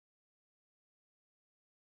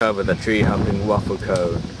Over the tree-humping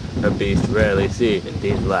wafflecone, a beast rarely seen in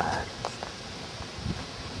these lands.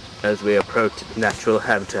 As we approach its natural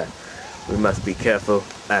habitat, we must be careful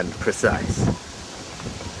and precise.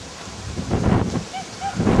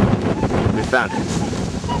 We found it.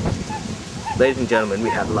 Ladies and gentlemen, we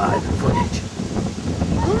have live footage.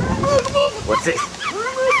 What's this?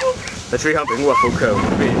 The tree-humping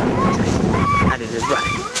wafflecone being chased, and it is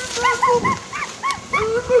running.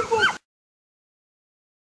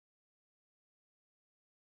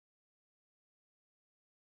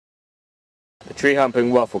 The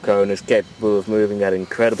tree-humping wafflecone is capable of moving at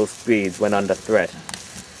incredible speeds when under threat.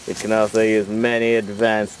 It can also use many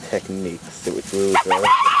advanced techniques, which will show.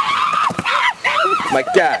 My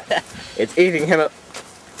God! It's eating him up!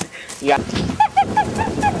 Yeah.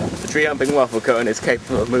 The tree-humping wafflecone is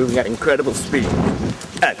capable of moving at incredible speed,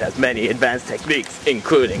 and has many advanced techniques,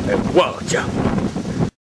 including a wall jump.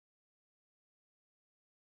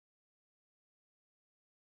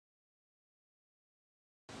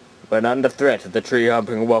 When under threat, the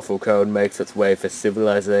tree-humping wafflecone makes its way for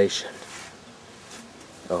civilization.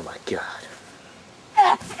 Oh my God.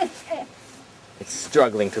 It's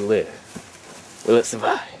struggling to live. Will it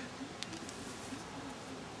survive?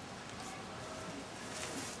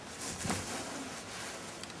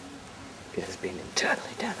 It has been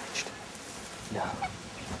internally damaged. No.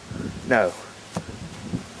 No.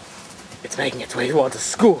 It's making its way towards a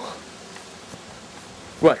school.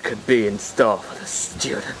 What could be in store for the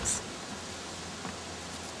students?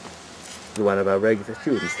 One of our regular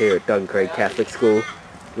students here at Duncraig Catholic School.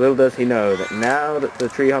 Little does he know that now that the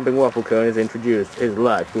tree-humping wafflecone is introduced, his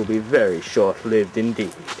life will be very short-lived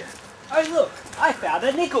indeed. Oh look, I found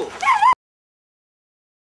a nickel!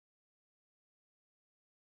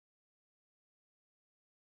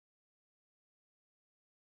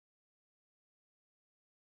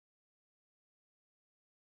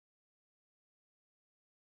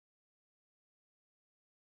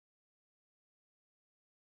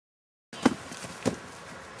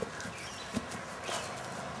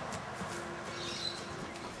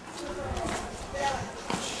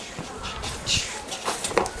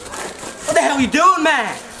 What the hell are you doing,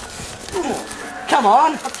 man? Ooh. Come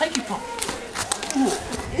on, I'll take you from.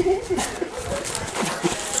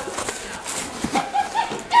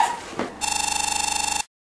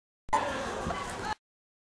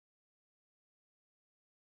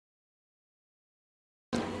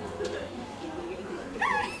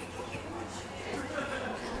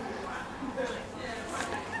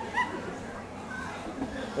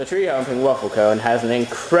 The tree-humping wafflecone has an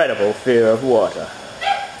incredible fear of water.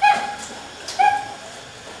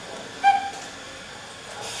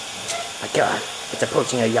 My God, it's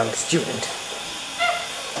approaching a young student.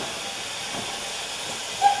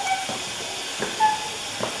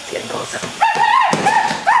 It's getting closer.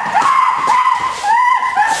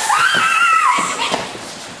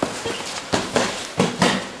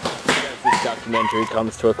 As this documentary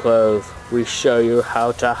comes to a close, we show you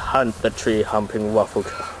how to hunt the tree-humping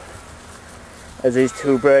wafflecone. As these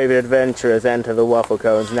two brave adventurers enter the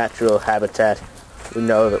wafflecone's natural habitat, we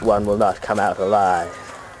know that one will not come out alive.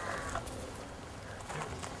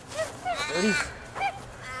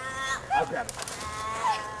 I'll grab it.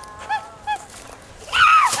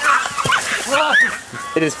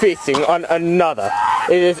 It is feasting on another.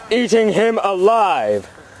 It is eating him alive.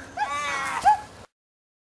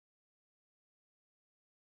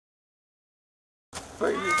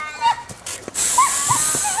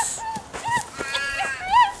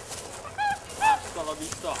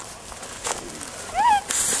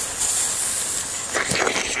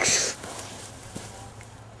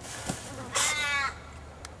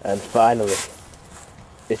 And finally,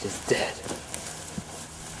 it is dead.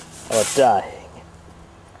 Or dying.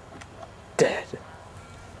 Dead.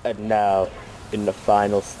 And now, in the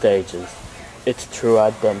final stages, its true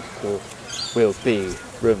identity will be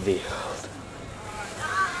revealed.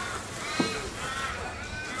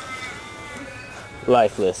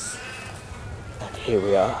 Lifeless. And here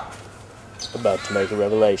we are, about to make a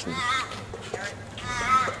revelation.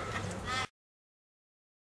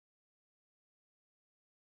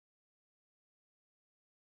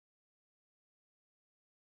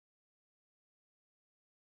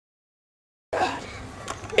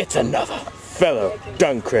 It's another fellow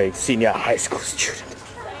Duncraig Senior High School student.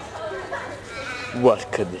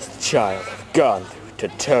 What could this child have gone through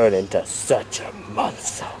to turn into such a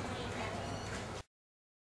monster?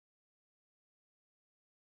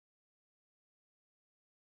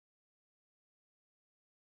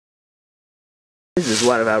 This is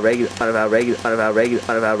one of our regular.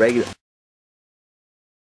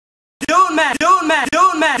 Don't man.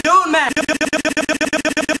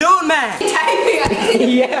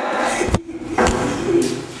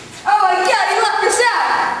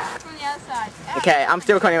 Okay, I'm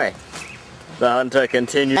still recording away. The hunter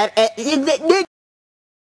continues.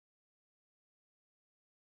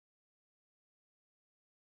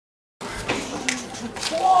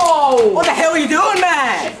 Whoa! What the hell are you doing,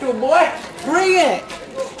 man? Let's do it, boy. Bring it.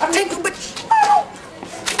 I'm taking but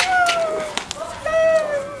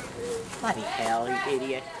bloody hell, you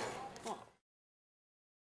idiot.